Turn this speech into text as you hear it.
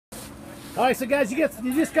All right, so guys, you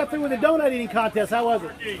just got through with the donut eating contest. How was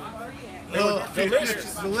it?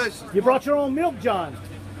 Delicious. Delicious. You brought your own milk, John.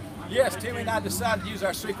 Yes, Timmy and I decided to use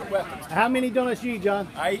our secret weapons. How many donuts you eat, John?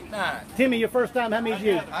 I ate 9. Timmy, your first time, how many did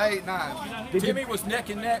you eat? I ate 9. Timmy was neck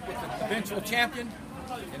and neck with the eventual champion,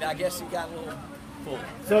 and I guess he got a little full.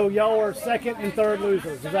 So y'all were second and third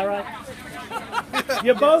losers, is that right?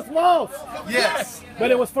 You both lost. Yes. But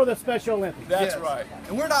it was for the Special Olympics. That's Yes. right.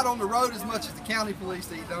 And we're not on the road as much as the county police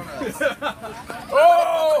to eat donuts.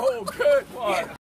 Oh, good one.